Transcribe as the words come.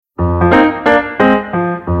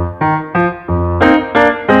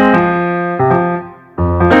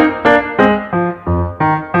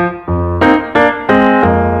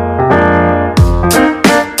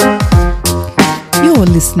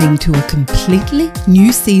to a completely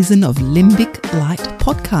new season of Limbic Light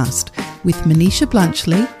podcast with Manisha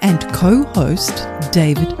Blunchley and co-host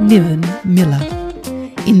David Niven Miller.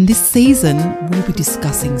 In this season, we'll be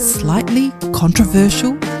discussing slightly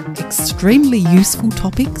controversial, extremely useful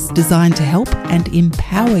topics designed to help and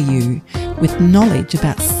empower you with knowledge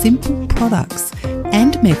about simple products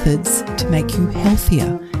and methods to make you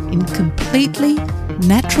healthier in completely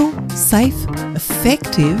natural, safe,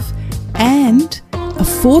 effective and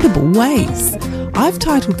affordable ways. I've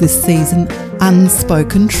titled this season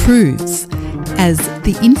Unspoken Truths, as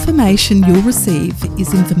the information you'll receive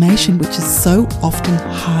is information which is so often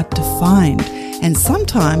hard to find and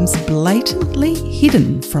sometimes blatantly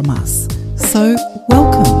hidden from us. So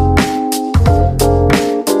welcome.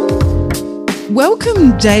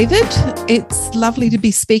 Welcome, David. It's lovely to be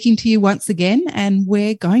speaking to you once again, and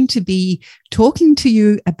we're going to be talking to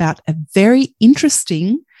you about a very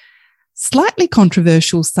interesting, slightly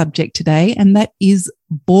controversial subject today, and that is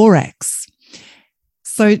borax.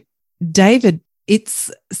 So, David,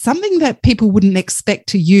 it's something that people wouldn't expect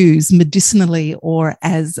to use medicinally or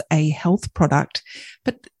as a health product,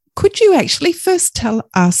 but could you actually first tell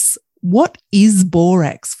us what is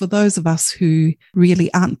borax for those of us who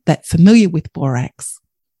really aren't that familiar with borax?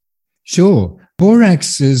 Sure.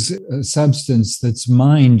 Borax is a substance that's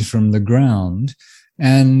mined from the ground,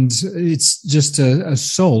 and it's just a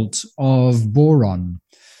salt of boron.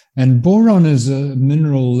 And boron is a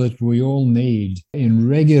mineral that we all need in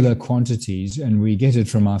regular quantities, and we get it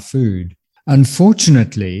from our food.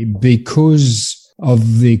 Unfortunately, because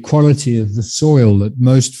of the quality of the soil that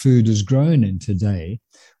most food is grown in today,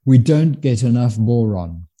 we don't get enough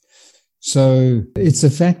boron. So it's a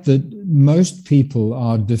fact that most people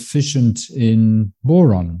are deficient in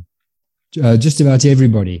boron, just about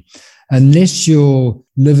everybody. Unless you're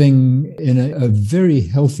living in a very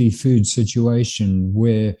healthy food situation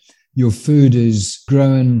where your food is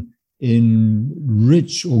grown in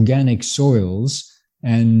rich organic soils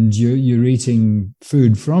and you're eating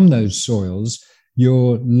food from those soils,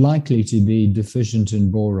 you're likely to be deficient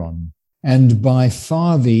in boron. And by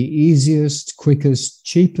far the easiest, quickest,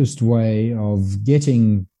 cheapest way of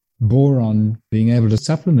getting boron, being able to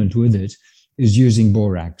supplement with it, is using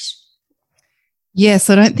borax. Yes,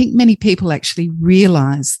 I don't think many people actually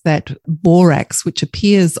realise that borax, which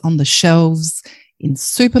appears on the shelves in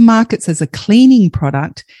supermarkets as a cleaning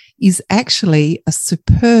product, is actually a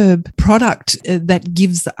superb product that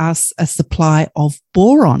gives us a supply of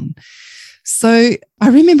boron. So I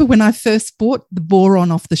remember when I first bought the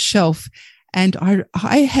boron off the shelf, and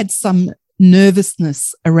I had some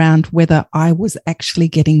nervousness around whether I was actually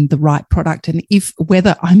getting the right product and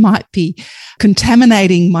whether I might be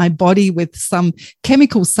contaminating my body with some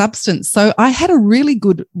chemical substance. So I had a really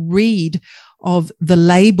good read of the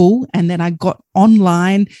label, and then I got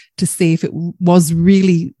online to see if it was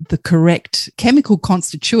really the correct chemical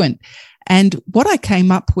constituent. And what I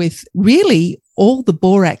came up with, really all the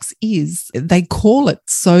borax is, they call it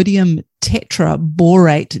sodium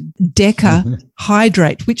tetraborate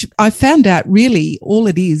decahydrate, which I found out really all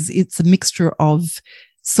it is, it's a mixture of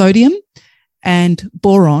sodium and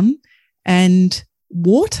boron and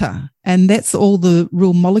water. And that's all the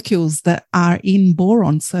real molecules that are in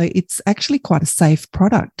boron. So it's actually quite a safe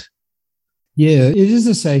product. Yeah, it is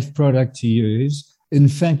a safe product to use. In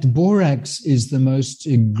fact, borax is the most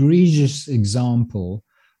egregious example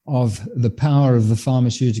of the power of the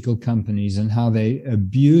pharmaceutical companies and how they're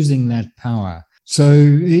abusing that power.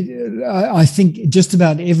 So I think just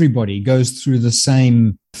about everybody goes through the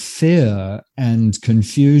same fear and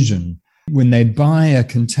confusion when they buy a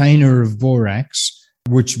container of borax,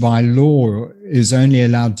 which by law is only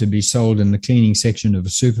allowed to be sold in the cleaning section of a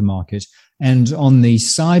supermarket. And on the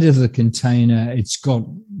side of the container, it's got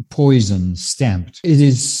poison stamped. It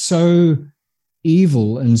is so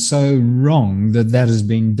evil and so wrong that has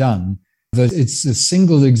been done, that it's a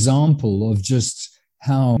single example of just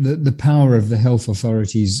how the power of the health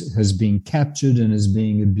authorities has been captured and is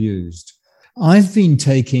being abused. I've been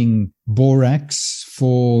taking borax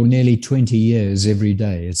for nearly 20 years every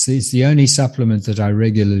day. It's the only supplement that I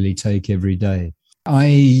regularly take every day.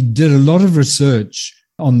 I did a lot of research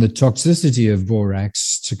on the toxicity of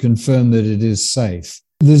borax to confirm that it is safe.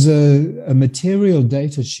 There's a material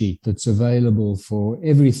data sheet that's available for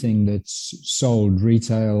everything that's sold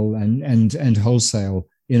retail and wholesale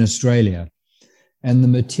in Australia. And the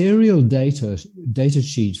material data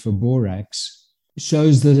sheet for borax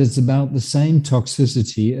shows that it's about the same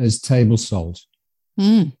toxicity as table salt.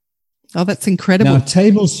 Oh, that's incredible. Now,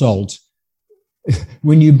 table salt,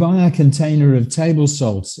 when you buy a container of table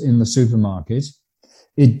salt in the supermarket,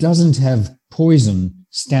 it doesn't have poison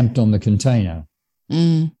stamped on the container.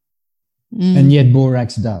 and yet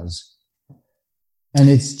borax does. And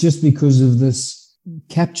it's just because of this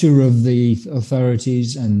capture of the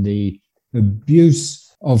authorities and the abuse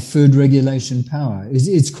of food regulation power.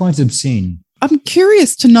 It's quite obscene. I'm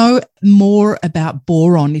curious to know more about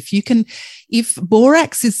boron. If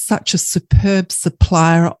borax is such a superb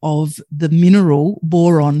supplier of the mineral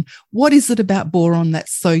boron, what is it about boron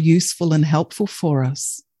that's so useful and helpful for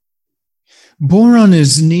us? Boron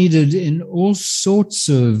is needed in all sorts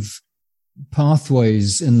of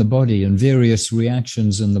pathways in the body and various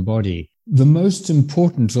reactions in the body. The most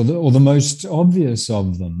important or the most obvious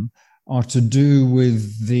of them are to do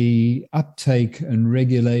with the uptake and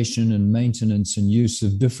regulation and maintenance and use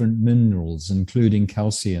of different minerals, including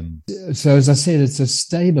calcium. So as I said, it's a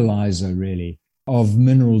stabilizer, really, of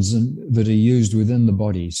minerals that are used within the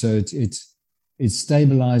body. So it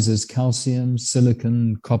stabilizes calcium,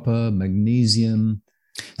 silicon, copper, magnesium.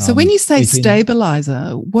 So when you say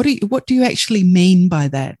stabilizer, what do you actually mean by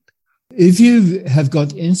that? If you have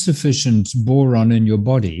got insufficient boron in your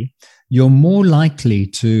body, you're more likely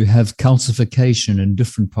to have calcification in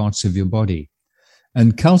different parts of your body.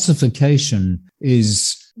 And calcification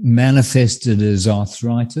is manifested as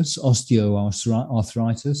arthritis,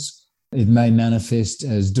 osteoarthritis. It may manifest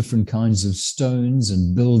as different kinds of stones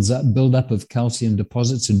and build up of calcium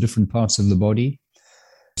deposits in different parts of the body.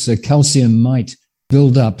 So calcium might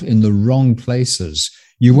build up in the wrong places.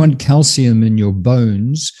 You want calcium in your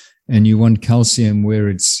bones, and you want calcium where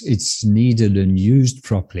it's needed and used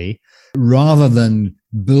properly, rather than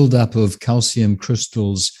build up of calcium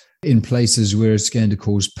crystals in places where it's going to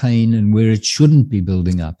cause pain and where it shouldn't be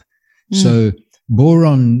building up. So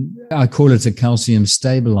boron, I call it a calcium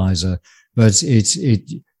stabilizer, but it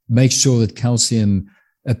makes sure that calcium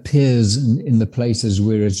appears in the places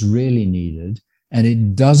where it's really needed, and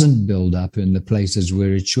it doesn't build up in the places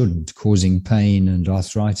where it shouldn't, causing pain and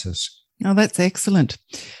arthritis. Oh, that's excellent.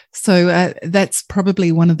 So that's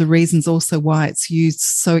probably one of the reasons also why it's used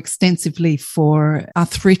so extensively for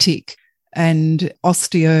arthritic and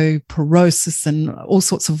osteoporosis and all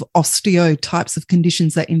sorts of osteo types of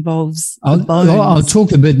conditions that involves the bones. I'll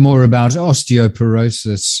talk a bit more about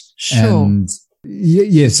osteoporosis. Sure. And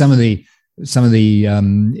some of the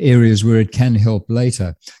areas where it can help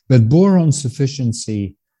later. But boron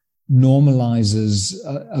sufficiency normalizes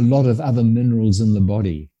a lot of other minerals in the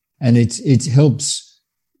body, and it helps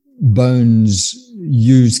bones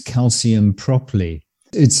use calcium properly.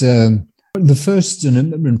 It's the first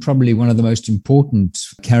and probably one of the most important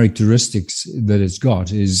characteristics that it's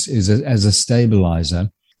got is as a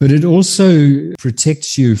stabilizer, but it also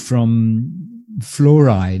protects you from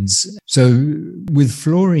fluorides. So with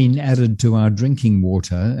fluorine added to our drinking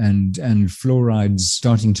water and fluorides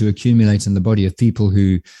starting to accumulate in the body of people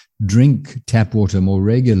who drink tap water more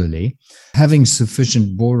regularly, having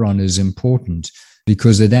sufficient boron is important,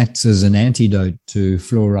 because it acts as an antidote to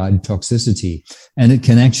fluoride toxicity, and it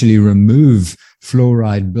can actually remove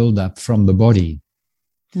fluoride buildup from the body.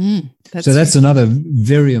 That's another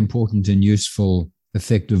very important and useful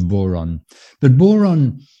effect of boron. But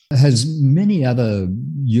boron has many other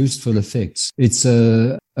useful effects. It's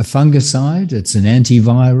a fungicide, it's an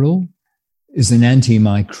antiviral, it's an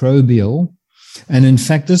antimicrobial. And in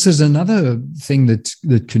fact, this is another thing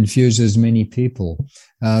that confuses many people.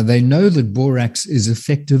 They know that borax is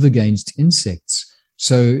effective against insects.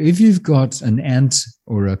 So if you've got an ant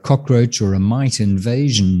or a cockroach or a mite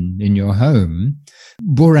invasion in your home,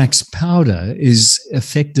 borax powder is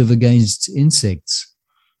effective against insects.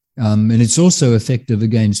 And it's also effective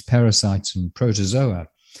against parasites and protozoa.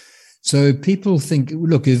 So people think,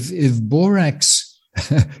 look, if borax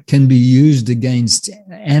can be used against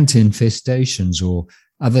ant infestations or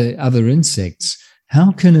other insects,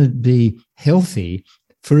 how can it be healthy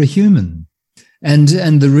for a human? And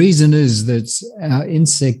the reason is that our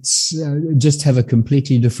insects just have a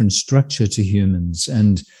completely different structure to humans.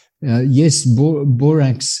 And yes,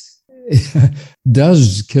 borax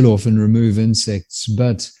does kill off and remove insects,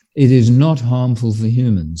 but it is not harmful for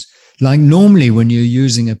humans. Like normally when you're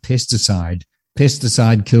using a pesticide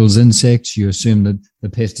kills insects, you assume that the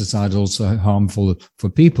pesticide is also harmful for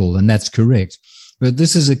people, and that's correct. But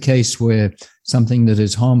this is a case where something that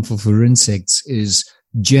is harmful for insects is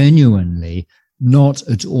genuinely not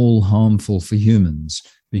at all harmful for humans,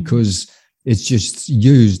 because it's just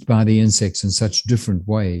used by the insects in such different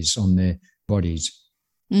ways on their bodies.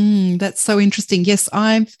 That's so interesting. Yes,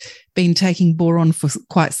 I've been taking boron for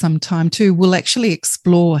quite some time too. We'll actually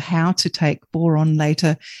explore how to take boron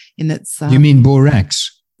later in its... You mean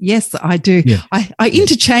borax? Yes, I do. Yeah. I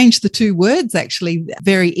interchange the two words actually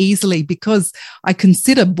very easily, because I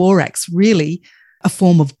consider borax really a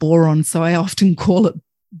form of boron. So I often call it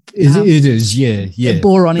It is, yeah.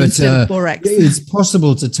 Boron instead of borax. It's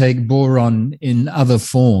possible to take boron in other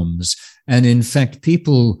forms. And in fact,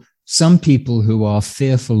 some people who are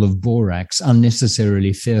fearful of borax,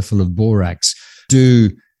 unnecessarily fearful of borax,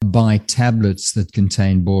 do buy tablets that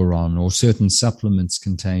contain boron, or certain supplements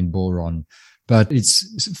contain boron. But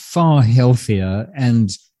it's far healthier and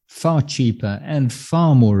far cheaper and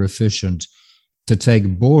far more efficient to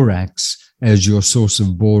take borax as your source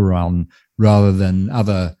of boron rather than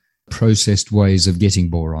other processed ways of getting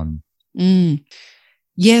boron.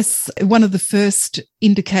 Yes, one of the first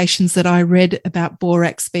indications that I read about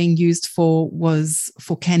borax being used was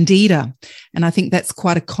for candida. And I think that's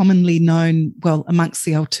quite a commonly known, well, amongst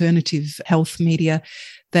the alternative health media,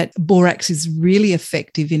 that borax is really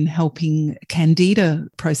effective in helping candida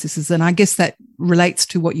processes. And I guess that relates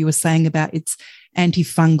to what you were saying about its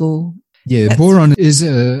antifungal. Yeah, boron is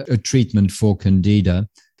a treatment for candida.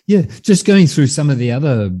 Yeah, just going through some of the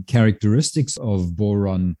other characteristics of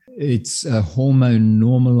boron, it's a hormone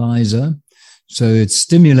normalizer. So it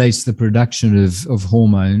stimulates the production of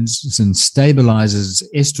hormones and stabilizes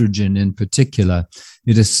estrogen in particular.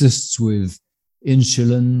 It assists with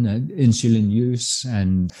insulin use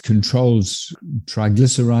and controls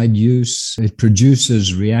triglyceride use. It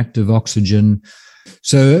produces reactive oxygen.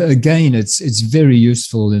 So again, it's very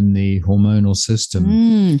useful in the hormonal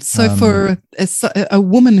system. So for a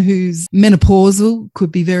woman who's menopausal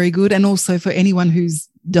could be very good, and also for anyone who's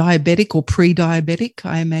diabetic or pre-diabetic,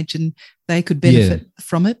 I imagine they could benefit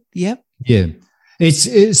from it. Yep. Yeah.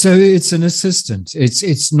 So it's an assistant.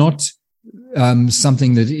 It's not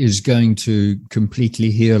something that is going to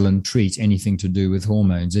completely heal and treat anything to do with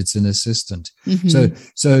hormones. It's an assistant. Mm-hmm.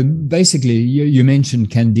 So basically, you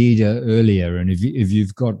mentioned candida earlier, and if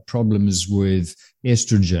you've got problems with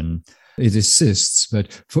estrogen, it assists.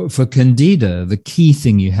 But for candida, the key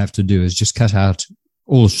thing you have to do is just cut out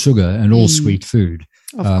all sugar and all sweet food.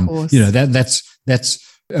 Of course. That's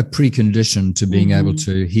a precondition to being able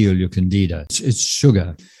to heal your candida. It's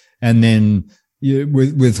sugar. And then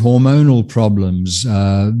with hormonal problems,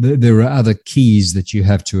 there are other keys that you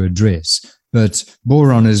have to address. But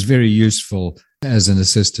boron is very useful as an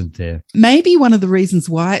assistant there. Maybe one of the reasons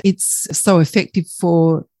why it's so effective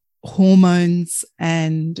for hormones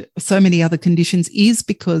and so many other conditions is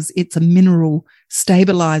because it's a mineral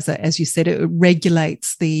stabilizer. As you said, it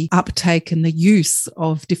regulates the uptake and the use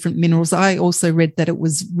of different minerals. I also read that it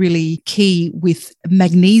was really key with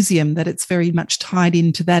magnesium, that it's very much tied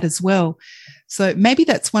into that as well. So maybe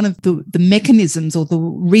that's one of the mechanisms or the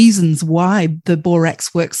reasons why the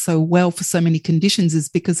borax works so well for so many conditions, is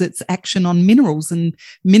because its action on minerals, and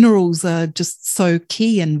minerals are just so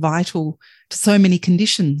key and vital to so many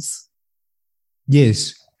conditions.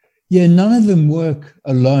 Yes. Yeah, none of them work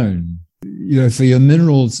alone. For your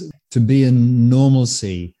minerals to be in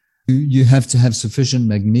normalcy, you have to have sufficient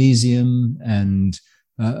magnesium and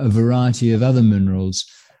a variety of other minerals.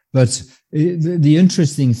 But the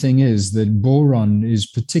interesting thing is that boron is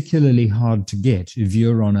particularly hard to get if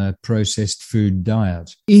you're on a processed food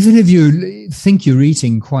diet. Even if you think you're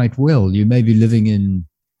eating quite well, you may be living in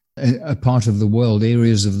a part of the world,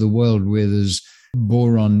 areas of the world where there's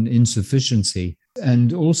boron insufficiency.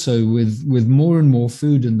 And also with more and more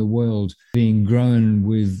food in the world being grown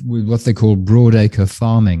with what they call broadacre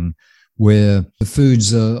farming, where the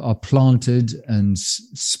foods are planted and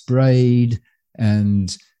sprayed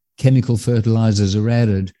and chemical fertilizers are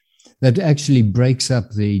added, that actually breaks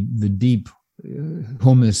up the deep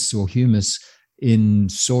humus or humus in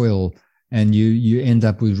soil, and you end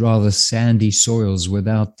up with rather sandy soils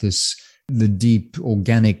without the deep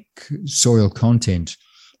organic soil content.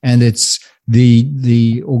 And it's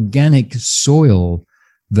the organic soil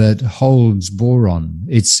that holds boron.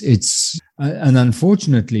 And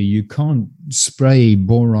unfortunately, you can't spray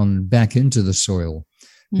boron back into the soil,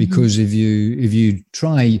 because if you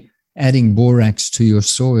try adding borax to your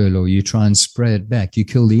soil, or you try and spray it back, you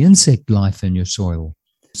kill the insect life in your soil.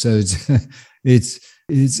 So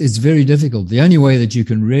it's very difficult. The only way that you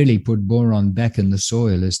can really put boron back in the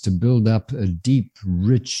soil is to build up a deep,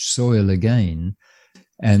 rich soil again,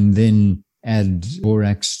 and then add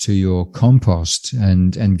borax to your compost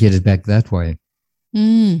and get it back that way.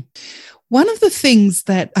 One of the things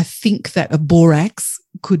that I think that a borax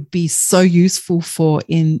could be so useful for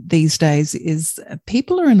in these days is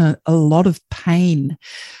people are in a lot of pain,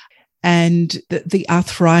 and the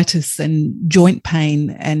arthritis and joint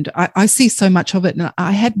pain. And I see so much of it. And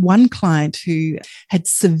I had one client who had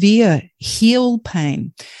severe heel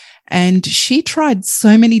pain, and she tried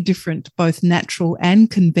so many different, both natural and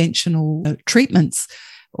conventional treatments,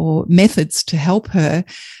 or methods to help her.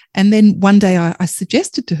 And then one day I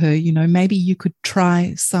suggested to her, maybe you could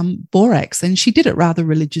try some borax. And she did it rather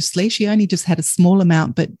religiously. She only just had a small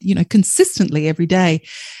amount, but, consistently every day.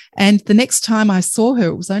 And the next time I saw her,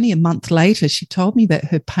 it was only a month later, she told me that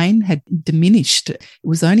her pain had diminished. It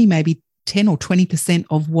was only maybe 10 or 20%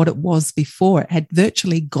 of what it was before. It had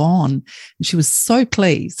virtually gone. And she was so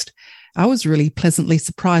pleased. I was really pleasantly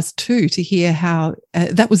surprised too to hear how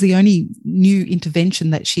that was the only new intervention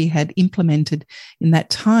that she had implemented in that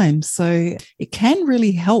time. So it can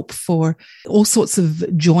really help for all sorts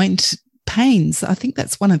of joint pains. I think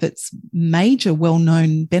that's one of its major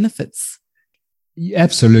well-known benefits.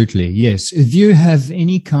 Absolutely, yes. If you have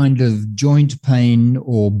any kind of joint pain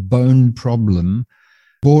or bone problem,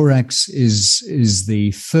 borax is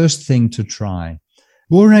the first thing to try.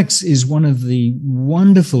 Borax is one of the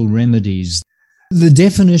wonderful remedies. The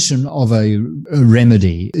definition of a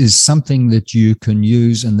remedy is something that you can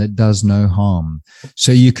use and that does no harm.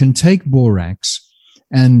 So you can take borax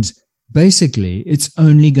and basically it's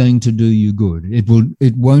only going to do you good.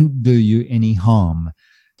 It won't do you any harm.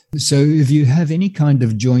 So if you have any kind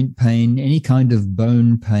of joint pain, any kind of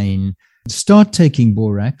bone pain, start taking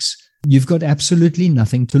borax. You've got absolutely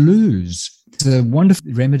nothing to lose. It's a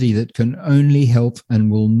wonderful remedy that can only help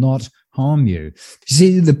and will not harm you. You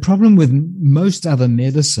see, the problem with most other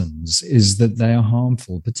medicines is that they are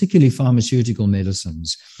harmful, particularly pharmaceutical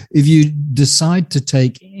medicines. If you decide to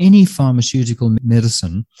take any pharmaceutical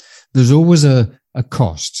medicine, there's always a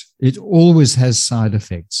cost. It always has side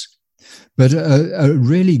effects. But a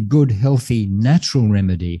really good, healthy, natural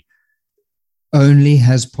remedy only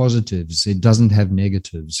has positives. It doesn't have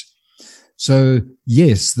negatives. So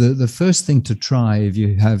yes, the first thing to try if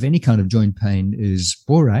you have any kind of joint pain is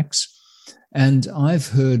borax. And I've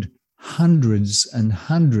heard hundreds and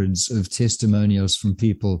hundreds of testimonials from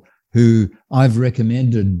people who I've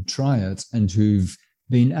recommended try it and who've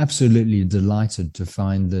been absolutely delighted to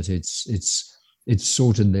find that it's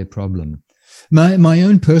sorted their problem. My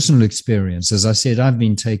own personal experience, as I said, I've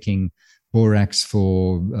been taking borax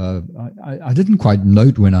for, I didn't quite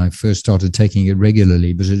note when I first started taking it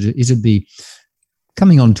regularly, but it'd be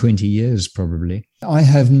coming on 20 years probably. I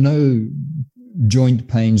have no joint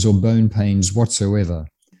pains or bone pains whatsoever.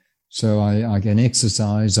 So I can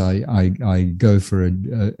exercise. I go for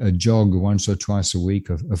a jog once or twice a week,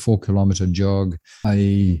 a 4-kilometer jog.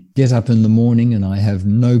 I get up in the morning and I have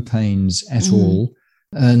no pains at all.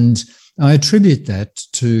 And I attribute that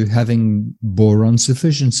to having boron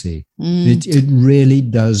sufficiency. It really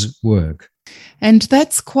does work. And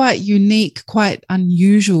that's quite unique, quite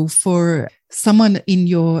unusual for someone in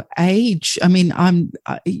your age. I mean,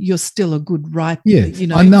 you're still a good ripe. Yeah,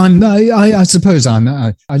 I suppose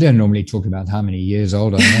I don't normally talk about how many years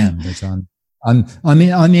old I am, but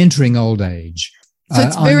I'm entering old age. So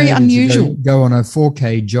it's very unusual. Go on a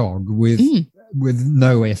 4K jog with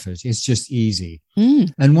no effort. It's just easy.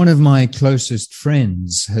 And one of my closest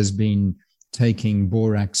friends has been taking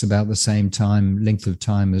borax about the same length of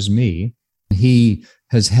time as me. He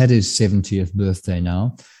has had his 70th birthday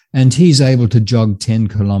now, and he's able to jog 10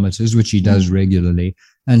 kilometers, which he does regularly,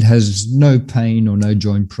 and has no pain or no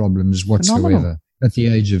joint problems whatsoever. Phenomenal. At the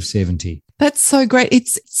age of 70. That's so great.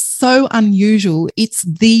 It's so unusual. It's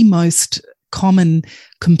the most common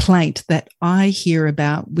complaint that I hear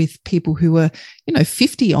about with people who are,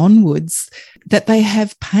 50 onwards, that they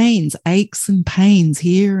have pains, aches and pains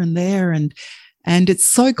here and there. And it's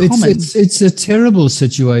so common. It's a terrible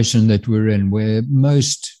situation that we're in, where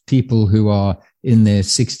most people who are in their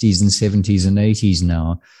 60s and 70s and 80s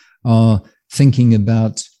now are thinking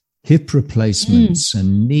about hip replacements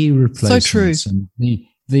and knee replacements. So true. And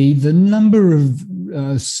the number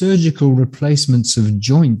of surgical replacements of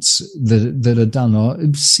joints that are done are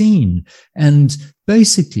obscene. And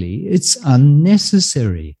basically, it's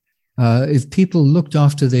unnecessary. If people looked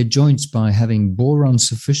after their joints by having boron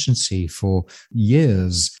sufficiency for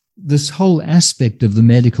years, this whole aspect of the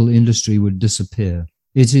medical industry would disappear.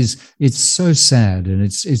 It's so sad, and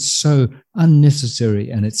it's so unnecessary,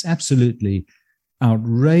 and it's absolutely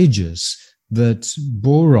outrageous that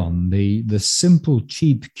boron, the simple,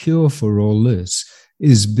 cheap cure for all this,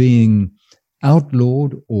 is being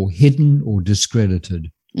outlawed or hidden or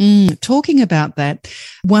discredited. Talking about that,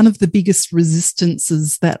 one of the biggest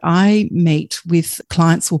resistances that I meet with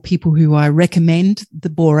clients or people who I recommend the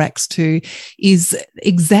borax to is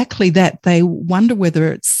exactly that. They wonder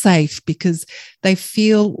whether it's safe because they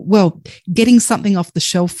feel, well, getting something off the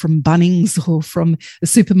shelf from Bunnings or from a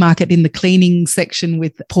supermarket in the cleaning section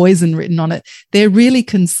with poison written on it, they're really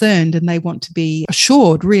concerned and they want to be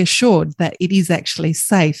reassured that it is actually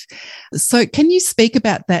safe. So can you speak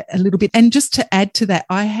about that a little bit? And just to add to that,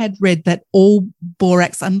 I I had read that all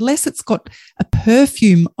borax, unless it's got a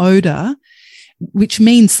perfume odor, which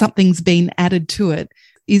means something's been added to it,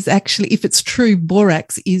 is actually, if it's true,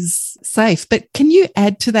 borax is safe. But can you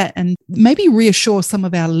add to that and maybe reassure some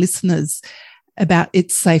of our listeners about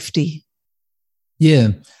its safety? Yeah.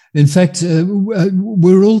 In fact,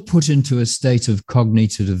 we're all put into a state of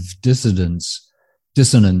cognitive dissonance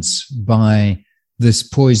by this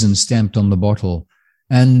poison stamped on the bottle.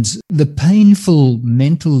 And the painful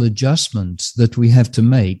mental adjustment that we have to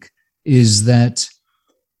make is that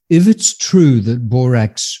if it's true that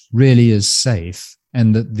borax really is safe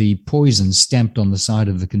and that the poison stamped on the side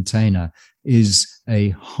of the container is a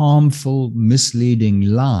harmful, misleading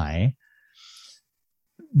lie,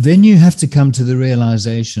 then you have to come to the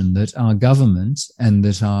realization that our government and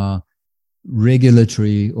that our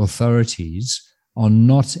regulatory authorities are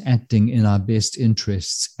not acting in our best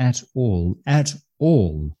interests at all.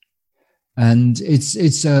 And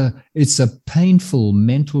it's a painful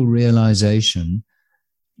mental realization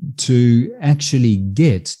to actually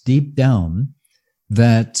get deep down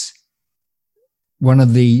that one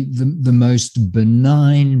of the most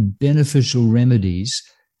benign, beneficial remedies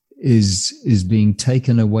is being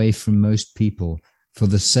taken away from most people for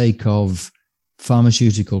the sake of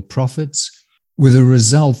pharmaceutical profits, with a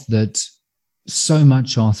result that so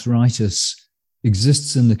much arthritis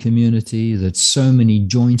exists in the community, that so many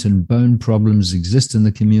joint and bone problems exist in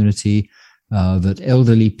the community, that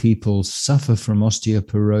elderly people suffer from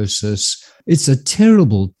osteoporosis. It's a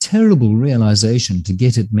terrible, terrible realization to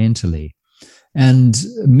get it mentally. And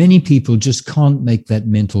many people just can't make that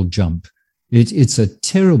mental jump. It's a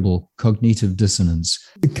terrible cognitive dissonance.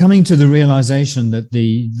 Coming to the realization that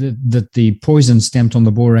the poison stamped on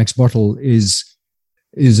the borax bottle is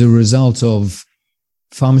a result of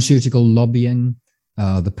pharmaceutical lobbying,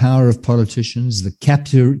 the power of politicians, the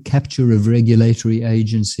capture of regulatory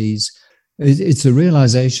agencies. It's a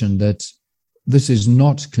realization that this is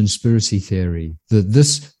not conspiracy theory. That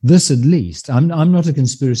this at least, I'm not a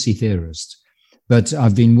conspiracy theorist, but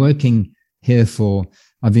I've been working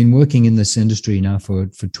in this industry now for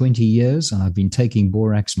 20 years, and I've been taking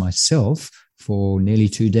borax myself for nearly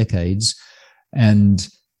 2 decades. And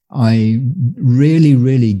I really,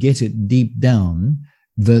 really get it deep down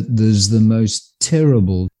that there's the most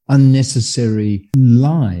terrible, unnecessary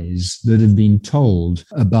lies that have been told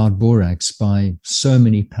about borax by so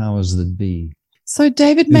many powers that be. So,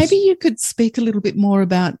 David, maybe you could speak a little bit more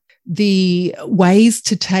about the ways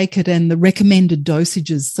to take it and the recommended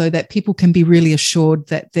dosages so that people can be really assured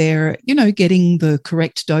that they're, getting the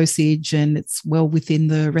correct dosage and it's well within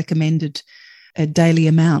the recommended daily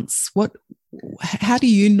amounts. How do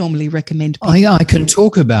you normally recommend people? I can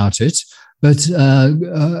talk about it, but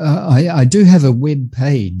I do have a web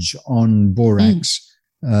page on borax.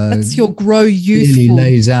 That's your Grow Youthful. It really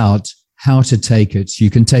lays out how to take it.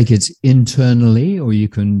 You can take it internally or you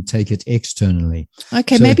can take it externally.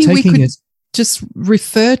 Okay, so maybe we could just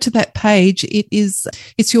refer to that page.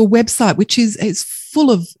 It's your website, which is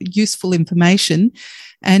full of useful information,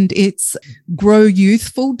 and it's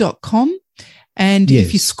growyouthful.com. And yes.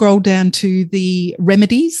 If you scroll down to the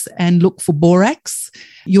remedies and look for borax,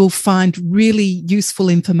 you'll find really useful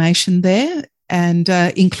information there, and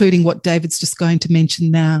including what David's just going to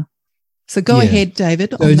mention now. So go ahead,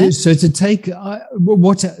 David. So to take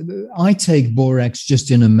I take borax just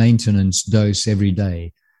in a maintenance dose every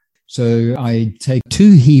day. So I take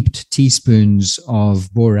 2 heaped teaspoons of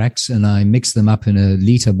borax and I mix them up in a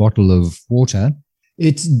liter bottle of water.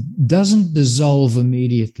 It doesn't dissolve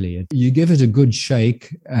immediately. You give it a good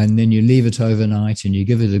shake and then you leave it overnight and you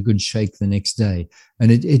give it a good shake the next day. And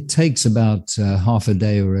it takes about half a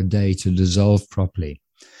day or a day to dissolve properly.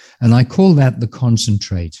 And I call that the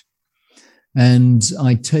concentrate. And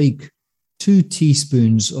I take 2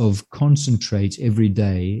 teaspoons of concentrate every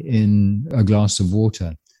day in a glass of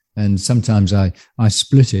water. And sometimes I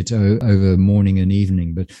split it over morning and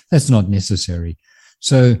evening, but that's not necessary.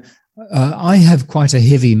 So I have quite a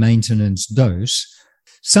heavy maintenance dose.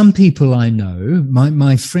 Some people I know,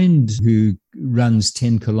 my friend who runs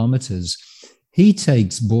 10 kilometers, he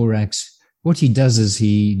takes borax. What he does is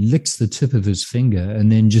he licks the tip of his finger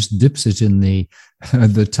and then just dips it in the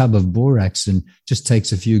tub of borax and just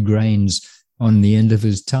takes a few grains on the end of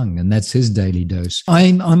his tongue. And that's his daily dose.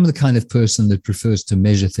 I'm the kind of person that prefers to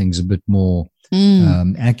measure things a bit more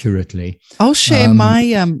accurately. I'll share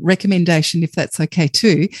my recommendation if that's okay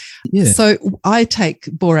too. Yeah. So I take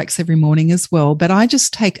borax every morning as well, but I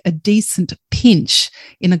just take a decent pinch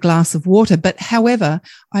in a glass of water. But however,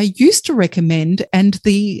 I used to recommend, and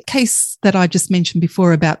the case that I just mentioned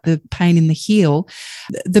before about the pain in the heel,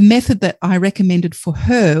 the method that I recommended for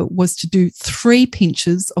her was to do 3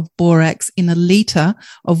 pinches of borax in a litre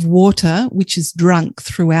of water, which is drunk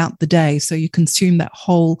throughout the day. So you consume that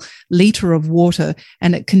whole litre of water,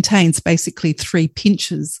 and it contains basically 3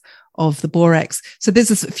 pinches of the borax. So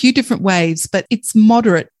there's a few different ways, but it's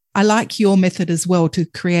moderate. I like your method as well, to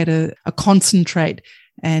create a concentrate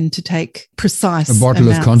and to take precise a bottle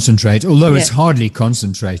amounts of concentrate, although it's hardly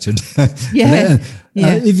concentrated. Yeah.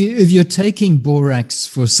 If you're taking borax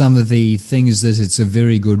for some of the things that it's a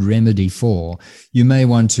very good remedy for, you may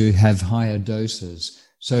want to have higher doses.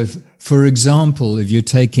 So, for example, if you're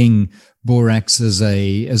taking borax as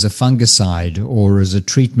a fungicide or as a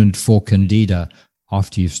treatment for candida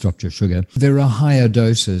after you've stopped your sugar, there are higher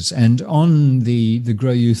doses. And on the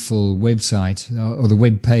Grow Youthful website or the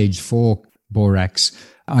web page for borax,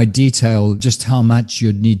 I detail just how much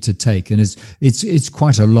you'd need to take, and it's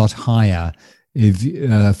quite a lot higher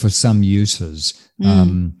if for some uses.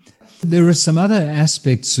 There are some other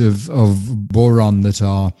aspects of boron that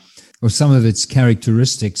are, or some of its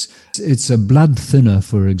characteristics. It's a blood thinner,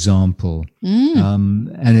 for example, and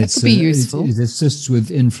that could be useful. It assists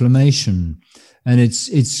with inflammation, and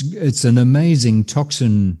it's an amazing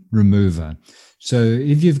toxin remover. So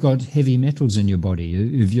if you've got heavy metals in your body,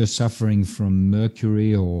 if you're suffering from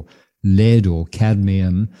mercury or lead or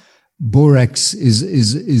cadmium, borax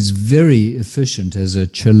is very efficient as a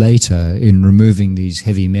chelator in removing these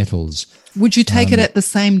heavy metals. Would you take it at the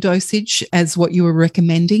same dosage as what you were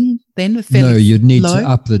recommending then? No, you'd need to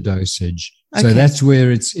up the dosage. Okay. So that's where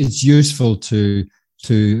it's useful to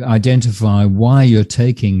identify why you're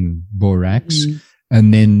taking borax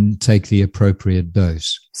and then take the appropriate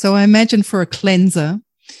dose. So I imagine for a cleanser,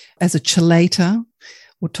 as a chelator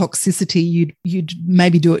or toxicity, you'd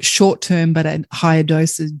maybe do it short term but at higher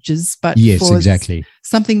dosages. But yes, for exactly.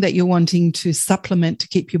 Something that you're wanting to supplement to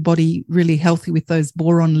keep your body really healthy with those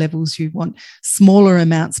boron levels, you want smaller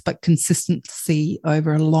amounts but consistency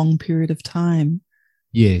over a long period of time.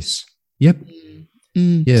 Yes. Yep.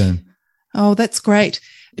 Yeah. Oh, that's great.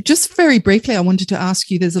 Just very briefly, I wanted to ask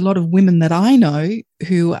you, there's a lot of women that I know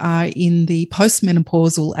who are in the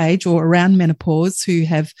postmenopausal age or around menopause who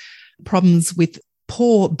have problems with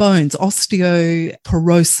poor bones,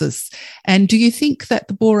 osteoporosis. And do you think that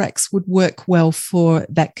the borax would work well for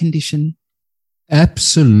that condition?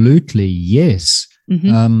 Absolutely, yes.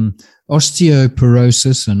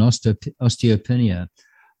 Osteoporosis and osteopenia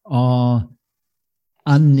are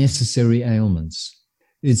unnecessary ailments.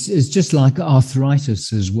 It's just like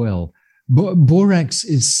arthritis as well. Borax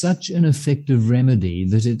is such an effective remedy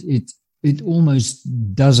that it almost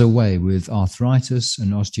does away with arthritis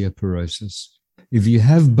and osteoporosis. If you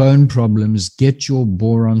have bone problems, get your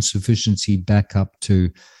boron sufficiency back up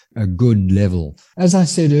to a good level. As I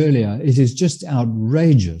said earlier, it is just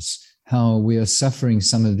outrageous how we are suffering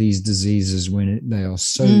some of these diseases when they are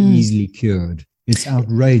so easily cured. It's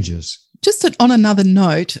outrageous. Just on another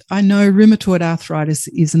note, I know rheumatoid arthritis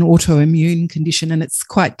is an autoimmune condition and it's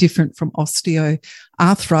quite different from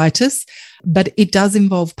osteoarthritis, but it does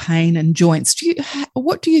involve pain and joints.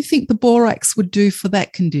 What do you think the borax would do for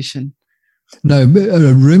that condition? No,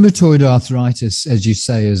 rheumatoid arthritis, as you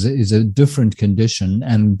say, is a different condition,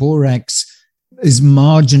 and borax is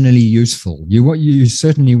marginally useful. You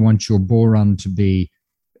certainly want your boron to be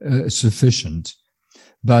sufficient,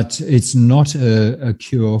 but it's not a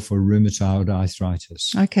cure for rheumatoid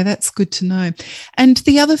arthritis. Okay, that's good to know. And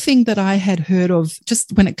the other thing that I had heard of,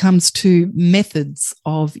 just when it comes to methods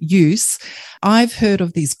of use, I've heard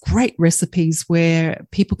of these great recipes where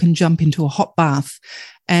people can jump into a hot bath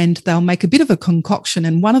and they'll make a bit of a concoction.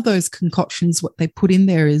 And one of those concoctions, what they put in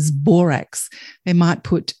there is borax. They might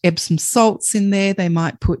put Epsom salts in there. They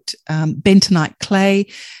might put bentonite clay.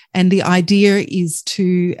 And the idea is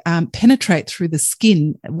to penetrate through the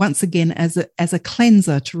skin, once again, as a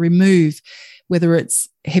cleanser to remove whether it's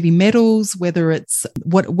heavy metals, whether it's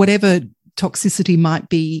whatever toxicity might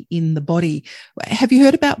be in the body. Have you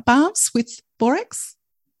heard about baths with borax?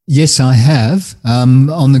 Yes, I have.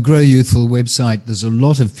 On the Grow Youthful website, there's a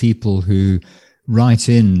lot of people who write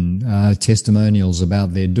in testimonials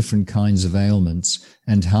about their different kinds of ailments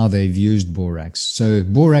and how they've used borax. So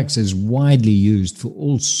borax is widely used for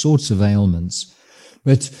all sorts of ailments.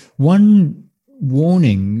 But one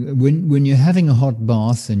warning, when you're having a hot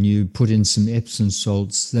bath and you put in some Epsom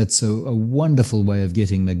salts, that's a wonderful way of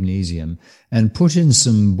getting magnesium. And put in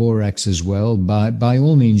some borax as well. By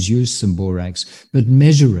all means, use some borax, but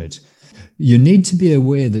measure it. You need to be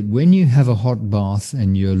aware that when you have a hot bath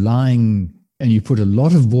and you're lying and you put a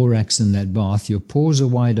lot of borax in that bath, your pores are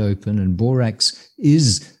wide open and borax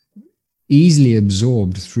is easily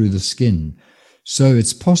absorbed through the skin. So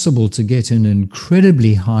it's possible to get an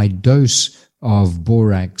incredibly high dose of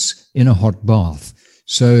borax in a hot bath.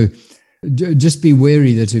 So just be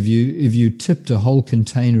wary that if you tipped a whole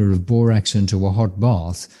container of borax into a hot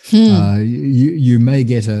bath, you may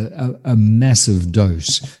get a massive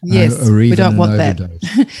dose. Yes, or even we don't want overdose.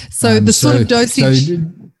 that. So the sort of dosage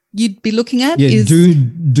you'd be looking at is...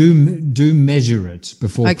 do measure it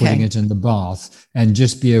before putting it in the bath, and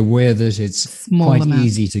just be aware that it's quite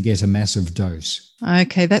easy to get a massive dose.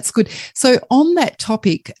 Okay, that's good. So on that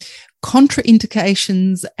topic,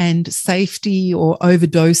 contraindications and safety or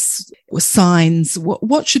overdose signs,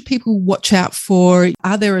 what should people watch out for?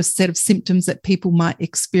 Are there a set of symptoms that people might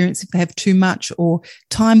experience if they have too much, or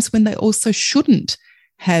times when they also shouldn't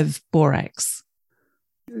have borax?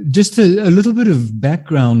 Just a little bit of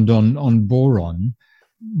background on boron.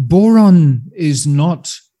 Boron is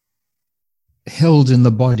not held in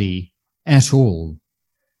the body at all.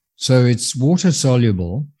 So it's water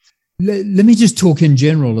soluble. Let me just talk in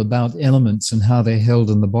general about elements and how they're held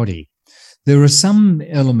in the body. There are some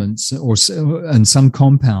elements and some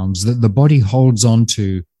compounds that the body holds on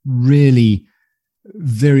to really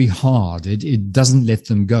very hard. It doesn't let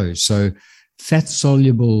them go. So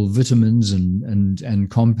fat-soluble vitamins and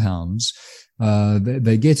compounds,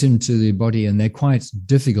 they get into the body and they're quite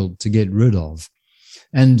difficult to get rid of.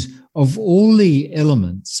 And of all the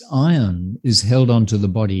elements, iron is held onto the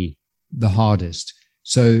body the hardest.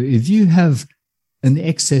 So if you have an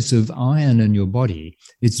excess of iron in your body,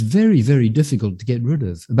 it's very, very difficult to get rid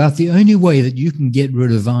of. About the only way that you can get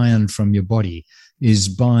rid of iron from your body is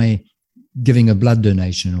by giving a blood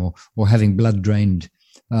donation or having blood drained.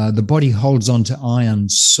 The body holds on to iron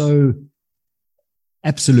so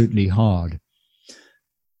absolutely hard.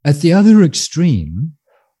 At the other extreme,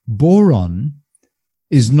 boron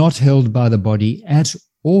is not held by the body at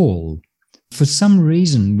all. For some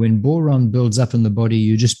reason, when boron builds up in the body,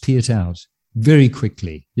 you just pee it out very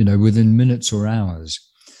quickly, within minutes or hours.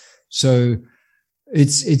 So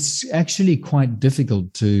it's actually quite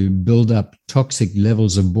difficult to build up toxic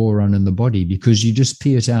levels of boron in the body because you just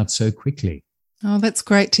pee it out so quickly. Oh, that's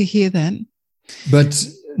great to hear that. But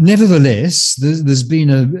nevertheless, there's been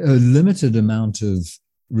a limited amount of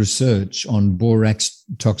research on borax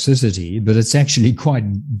toxicity, but it's actually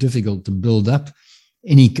quite difficult to build up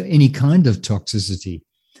any kind of toxicity.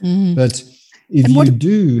 But if you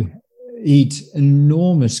do eat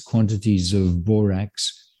enormous quantities of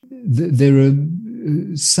borax, there are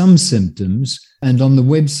some symptoms, and on the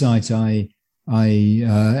website I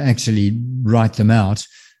actually write them out,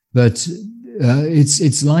 but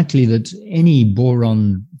it's likely that any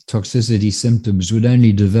boron toxicity symptoms would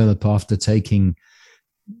only develop after taking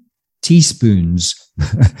teaspoons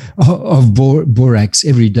of borax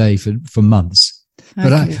every day for months. Okay.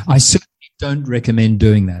 But I certainly don't recommend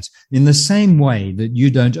doing that, in the same way that you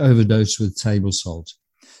don't overdose with table salt.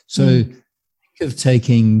 So think of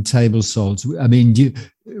taking table salt. I mean,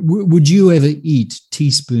 would you ever eat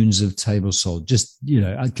teaspoons of table salt? Just,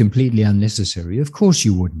 completely unnecessary. Of course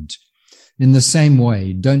you wouldn't. In the same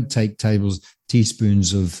way, don't take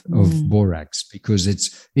teaspoons of borax, because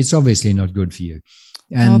it's obviously not good for you.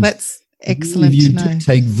 And that's excellent. If you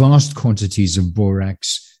take vast quantities of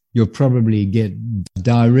borax, you'll probably get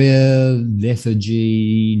diarrhea,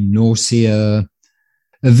 lethargy, nausea.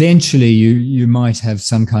 Eventually, you might have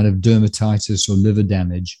some kind of dermatitis or liver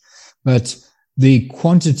damage, but the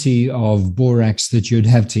quantity of borax that you'd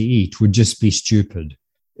have to eat would just be stupid.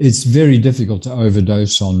 It's very difficult to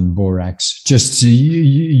overdose on borax. Just to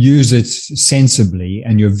use it sensibly,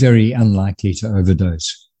 and you're very unlikely to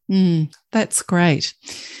overdose. That's great.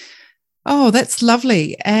 Oh, that's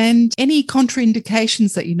lovely. And any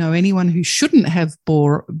contraindications that anyone who shouldn't have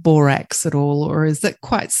borax at all, or is that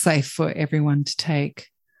quite safe for everyone to take?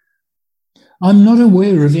 I'm not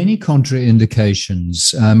aware of any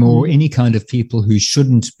contraindications or any kind of people who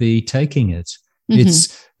shouldn't be taking it.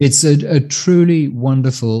 It's a truly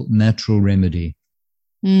wonderful natural remedy.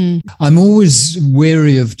 I'm always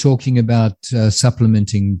wary of talking about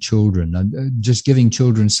supplementing children. Just giving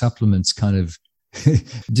children supplements kind of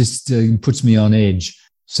just puts me on edge.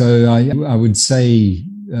 So I would say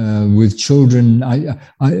with children,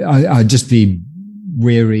 I just be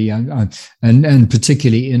wary, and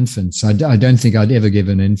particularly infants. I don't think I'd ever give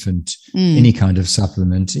an infant any kind of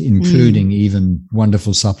supplement, including even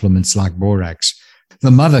wonderful supplements like borax.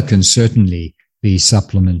 The mother can certainly be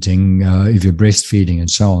supplementing if you're breastfeeding and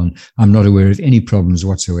so on. I'm not aware of any problems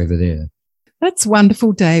whatsoever there. That's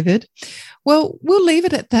wonderful, David. Well, we'll leave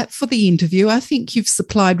it at that for the interview. I think you've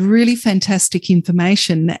supplied really fantastic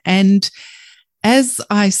information. And as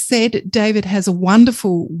I said, David has a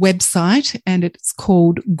wonderful website and it's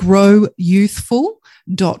called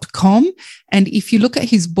growyouthful.com. And if you look at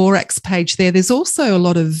his borax page there's also a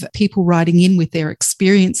lot of people writing in with their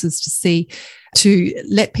experiences to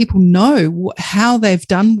let people know how they've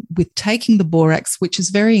done with taking the borax, which is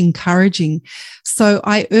very encouraging. So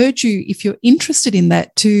I urge you, if you're interested in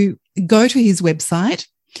that, to go to his website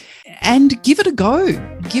and give it a go.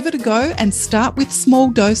 Give it a go and start with small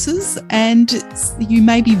doses, and you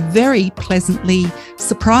may be very pleasantly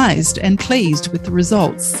surprised and pleased with the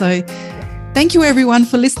results. So thank you everyone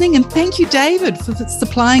for listening, and thank you, David, for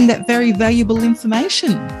supplying that very valuable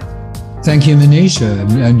information. Thank you, Manisha.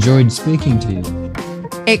 I enjoyed speaking to you.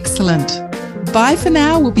 Excellent. Bye for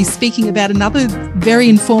now. We'll be speaking about another very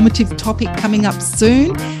informative topic coming up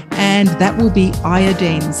soon, and that will be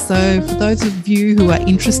iodine. So for those of you who are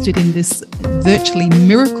interested in this virtually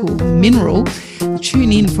miracle mineral,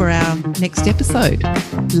 tune in for our next episode.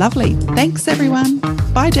 Lovely. Thanks, everyone.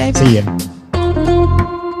 Bye, David. See ya.